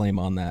warranty claim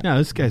on that. Yeah,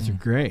 those guys are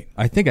great.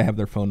 I think I have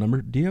their phone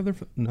number. Do you have their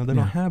No, they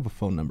don't have a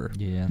phone number.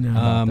 yeah, No.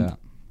 how about that?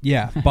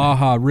 Yeah,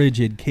 Baja,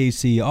 Rigid,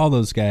 KC, all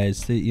those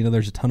guys.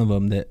 There's a ton of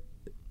them that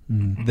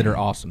are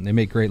awesome. They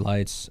make great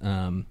lights.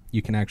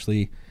 You can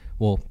actually,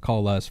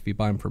 call us. If you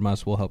buy them from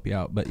us, we'll help you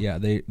out. But yeah,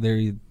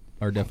 they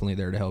are definitely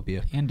there to help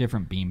you. And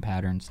different beam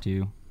patterns,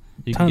 too.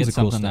 You Tons can get of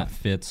cool something that stuff.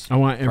 fits. I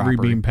want every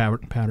proper. beam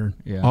pattern.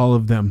 Yeah. All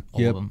of them.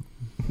 All Yep. of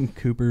them.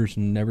 Cooper's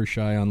never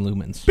shy on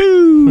lumens.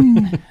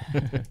 Boom.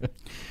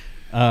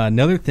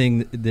 Another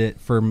thing that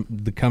from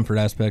the comfort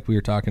aspect we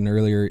were talking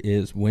earlier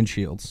is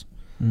windshields.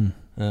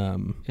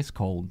 It's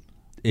cold.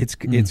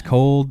 It's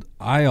cold.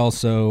 I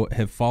also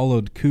have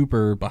followed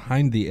Cooper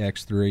behind the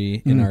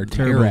X3 in our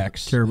terrible,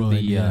 Terex terrible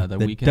idea. The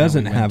that weekend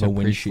doesn't that we have a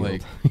went to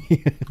Priest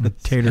windshield. Lake.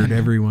 Tatered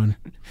everyone.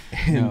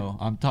 No,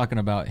 I'm talking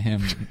about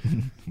him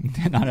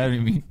not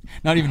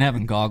even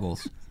having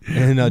goggles.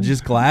 And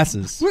just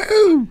glasses.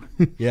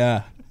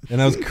 Yeah. And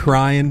I was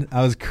crying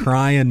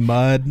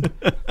mud.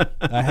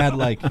 I had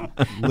like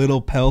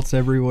little pelts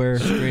everywhere.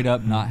 Straight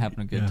up not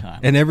having a good time.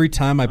 And every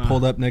time I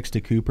pulled up next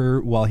to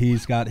Cooper while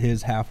he's got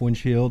his half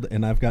windshield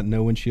and I've got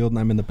no windshield and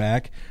I'm in the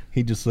back,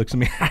 he just looks at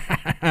me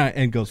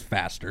and goes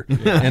faster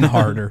and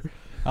harder.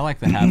 I like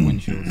the half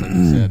windshields, like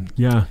you said.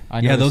 Yeah. I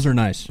Yeah, those noticed are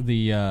nice.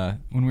 The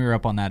when we were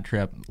up on that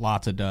trip,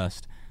 lots of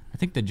dust. I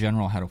think the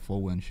General had a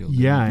full windshield.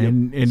 didn't Yeah, it?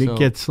 and So it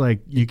gets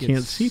like you it can't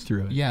gets- see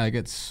through it. Yeah, it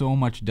gets so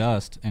much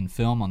dust and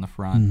film on the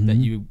front that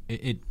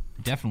it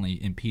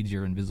definitely impedes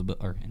your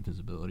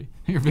invisibility.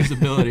 Your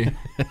visibility.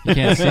 You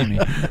can't see me.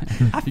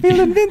 I feel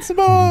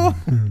invincible.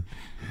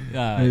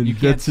 And you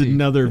can't that's see.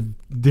 another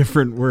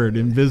different word.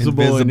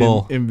 Invisible,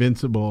 Invisible. and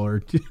invincible.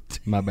 Or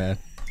My bad.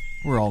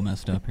 We're all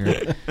messed up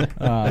here.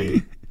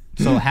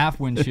 So half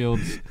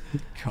windshields.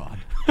 God.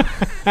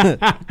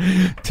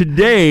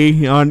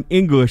 today on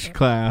English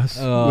class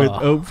Oh. with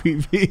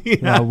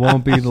OPP. That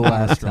won't be the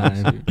last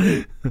time.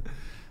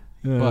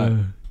 But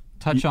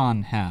touch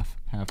on half.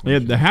 Yeah,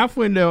 windshield. the half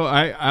window,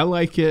 I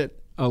like it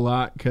a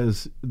lot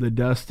because the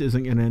dust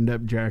isn't going to end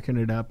up jacking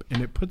it up,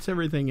 and it puts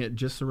everything at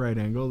just the right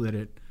angle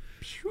that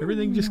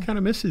everything just kind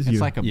of misses you.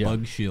 It's like a Yeah.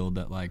 bug shield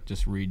that like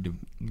just kind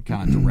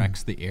of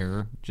directs the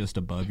air just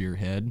above your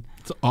head.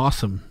 It's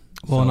awesome.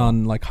 Well, and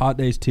on like hot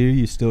days too,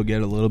 you still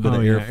get a little bit Oh,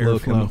 of yeah,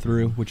 airflow coming airflow.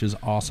 through, which is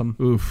awesome.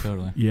 Oof.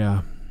 Totally.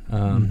 Yeah.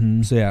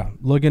 So yeah,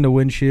 look into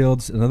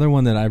windshields. Another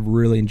one that I've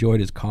really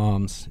enjoyed is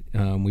comms.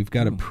 We've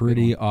got a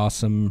pretty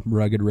awesome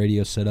rugged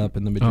radio set up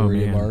in the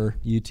majority of man. our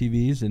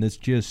UTVs, and it's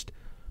just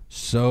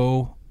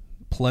so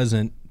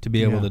pleasant to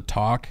be able Yeah. to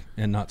talk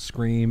and not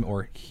scream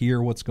or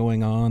hear what's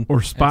going on.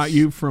 Or spot It's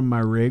you from my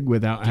rig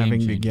without game having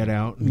to changer. get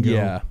out and go.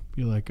 Yeah.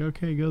 Be like,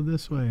 okay, go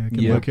this way. I can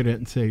Yep. look at it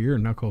and say, you're a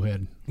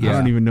knucklehead. I Yeah.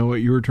 don't even know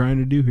what you were trying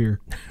to do here.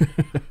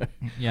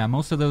 Yeah,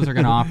 most of those are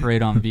going to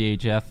operate on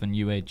VHF and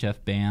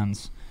UHF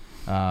bands.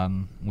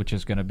 which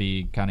is going to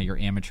be kind of your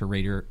amateur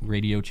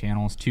radio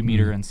channels, 2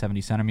 meter and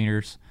 70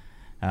 centimeters.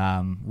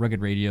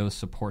 Rugged Radio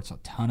supports a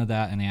ton of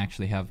that, and they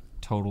actually have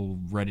total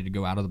ready to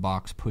go out of the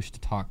box push to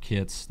talk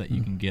kits that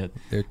you can get.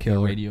 They're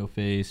killer. Radio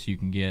face, you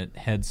can get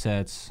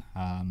headsets,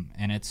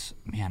 and it's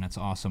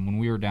awesome. When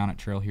we were down at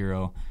Trail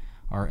Hero,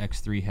 our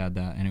X3 had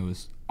that, and it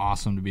was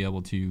awesome to be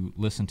able to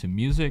listen to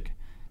music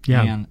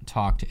and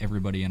talk to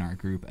everybody in our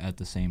group at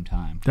the same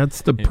time.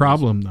 That's the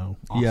problem, though.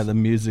 Awesome. Yeah, the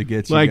music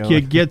gets you Like going.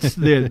 it gets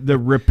the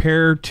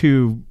repair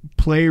to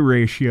play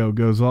ratio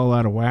goes all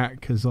out of whack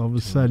because all of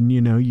a sudden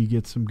you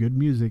get some good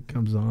music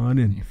comes on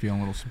and You're feeling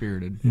a little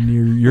spirited.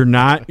 you're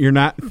not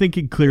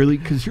thinking clearly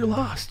because you're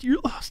lost in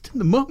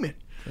the moment.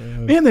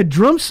 Man, the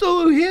drum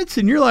solo hits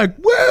and you're like,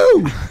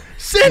 woo,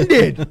 send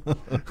it.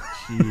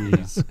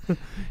 Jeez.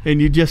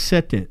 And you just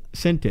sent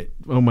it.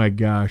 Oh my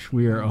gosh,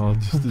 we are all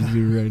just a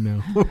zoo right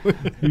now.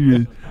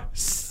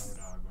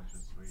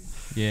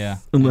 Yeah.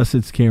 Unless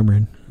it's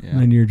Cameron. Yeah.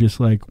 And you're just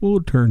like,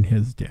 we'll turn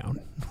his down.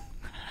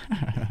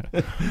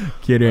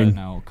 Kidding. But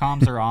no,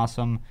 comms are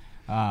awesome.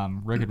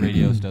 Rugged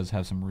Radios does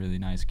have some really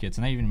nice kits,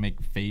 and they even make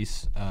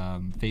face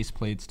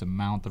plates to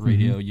mount the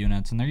radio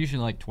units, and they're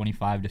usually like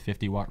 25 to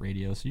 50 watt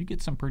radios, so you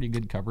get some pretty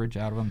good coverage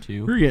out of them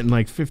too. We're getting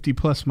like 50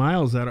 plus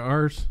miles out of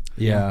ours.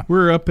 Yeah.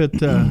 We're up at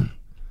the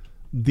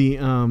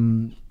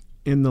in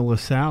the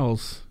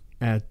LaSalle's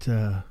at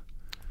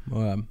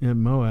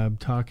in Moab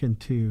talking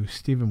to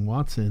Stephen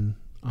Watson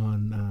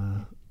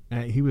on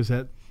he was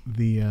at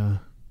the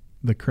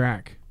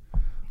crack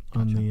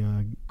on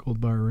the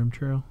Gold Bar Rim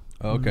Trail.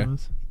 Oh, okay.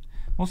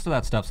 Most of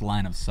that stuff's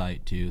line of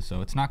sight too,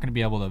 so it's not going to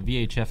be able to.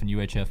 VHF and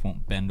UHF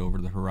won't bend over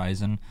the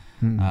horizon,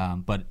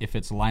 but if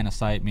it's line of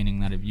sight, meaning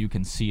that if you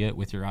can see it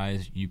with your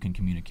eyes, you can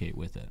communicate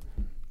with it.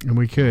 And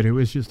we could. It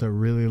was just a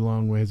really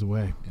long ways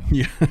away.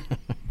 Yeah.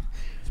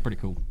 It's pretty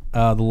cool.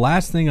 The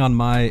last thing on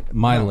my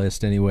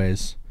list,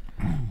 anyways,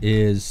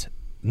 is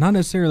not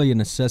necessarily a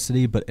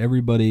necessity, but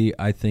everybody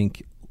I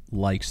think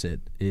likes it,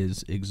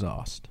 is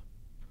exhaust.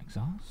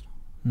 Exhaust?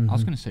 I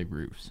was going to say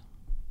roofs.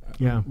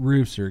 Yeah.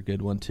 Roofs are a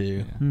good one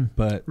too,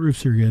 but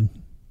Roofs are good.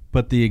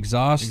 but the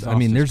exhaust, I Exhaust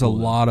mean, is there's cool, a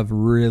though. lot of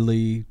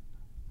really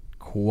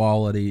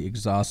quality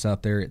exhausts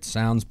out there. It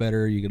sounds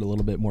better. You get a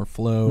little bit more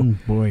flow.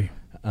 Boy.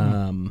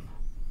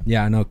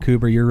 Yeah, I know,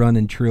 Cooper, you're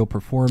running Trio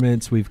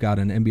Performance. We've got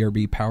an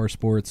MBRB Power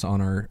Sports on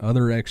our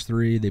other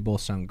X3. They both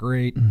sound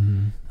great.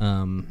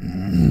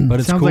 But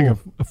it's Sounds cool. like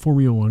a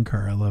Formula One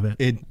car. I love it.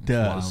 It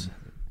does. wild.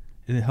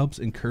 And it helps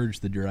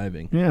encourage the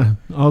driving. Yeah.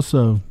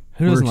 Also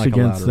Who doesn't works like a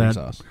against louder that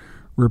exhaust?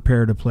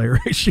 repair to play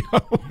ratio.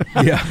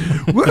 Yeah.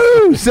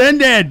 Woo!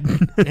 Send it.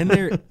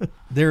 And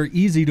they're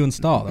easy to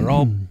install. They're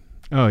all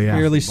Oh yeah.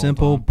 fairly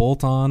simple,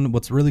 bolt on.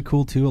 What's really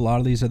cool too, a lot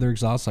of these other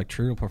exhausts like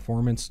Trio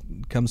Performance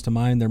comes to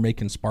mind. They're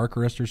making spark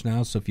arresters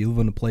now. So if you live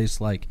in a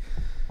place like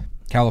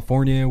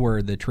California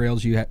where the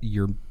trails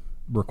you're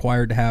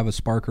required to have a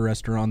spark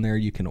arrestor on there,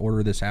 you can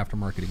order this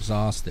aftermarket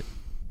exhaust that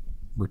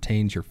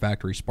retains your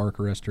factory spark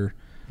arrestor.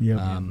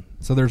 Yeah.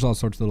 So there's all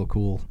sorts of little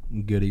cool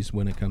goodies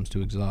when it comes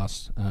to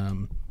exhaust.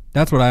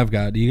 That's what I've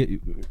got. Do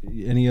you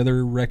any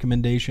other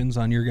recommendations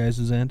on your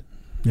guys' end?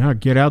 Yeah.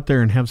 Get out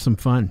there and have some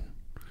fun.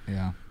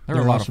 Yeah. They're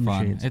They're a lot of awesome fun.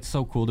 machines. It's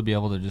so cool to be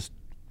able to just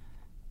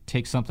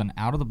take something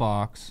out of the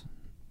box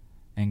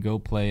and go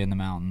play in the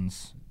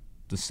mountains,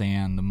 the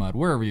sand, the mud,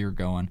 wherever you're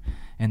going.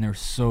 And they're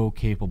so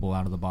capable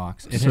out of the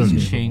box. It So has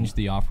capable. changed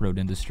the off-road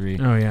industry.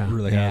 Oh yeah. It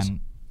really has. And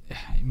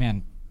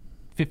man,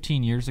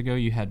 15 years ago,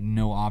 you had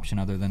no option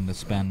other than to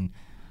spend,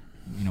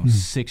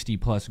 60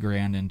 plus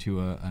grand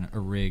into a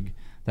rig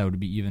that would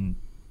be even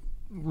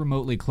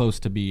remotely close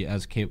to be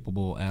as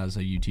capable as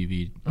a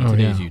UTV,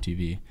 today's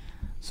UTV.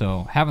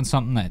 So having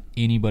something that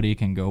anybody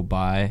can go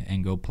buy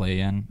and go play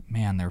in,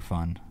 man, they're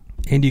fun.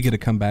 And you get to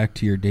come back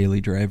to your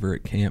daily driver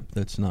at camp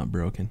that's not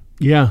broken.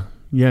 Yeah.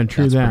 Yeah.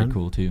 True. That's that. pretty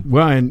cool too.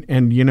 Well, and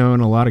in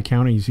a lot of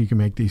counties you can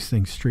make these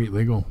things street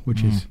legal,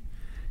 which is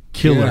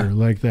killer. Yeah.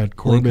 Like that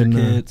Blinker Corbin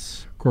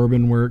kits.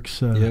 Corbin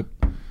Works Yep.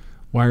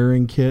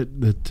 wiring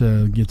kit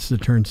that gets the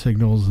turn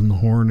signals and the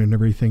horn and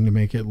everything to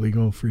make it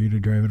legal for you to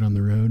drive it on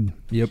the road.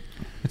 Yep.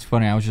 It's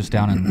funny. I was just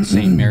down in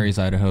St. Mary's,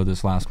 Idaho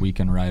this last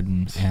weekend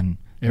riding, and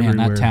man,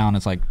 Everywhere. that town,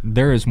 it's like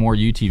there is more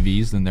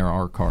UTVs than there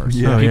are cars.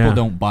 Yeah. Oh, People yeah.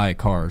 don't buy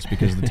cars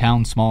because the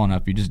town's small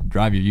enough. You just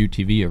drive your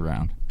UTV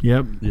around.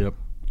 Yep. Yep.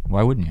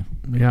 Why wouldn't you?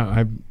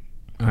 Yeah.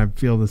 I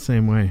feel the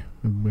same way.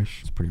 I wish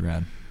It's pretty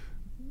rad.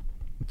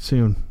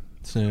 soon.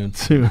 Soon.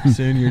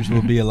 Soon. Yours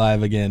will be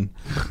alive again.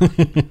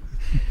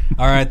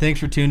 All right. Thanks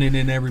for tuning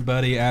in,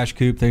 everybody. Ash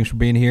Coop, thanks for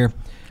being here.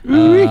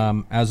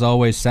 As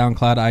always,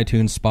 SoundCloud,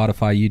 iTunes,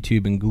 Spotify,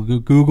 YouTube, and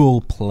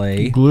Google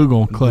Play.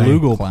 Glugel Clay.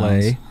 Google Clowns.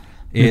 Play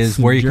It's is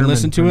the where you can German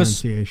listen to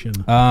us. pronunciation.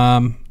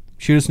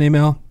 Shoot us an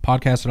email,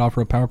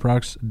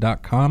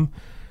 podcast@offroadpowerproducts.com.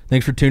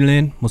 Thanks for tuning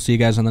in. We'll see you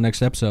guys on the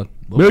next episode.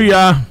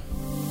 Booyah!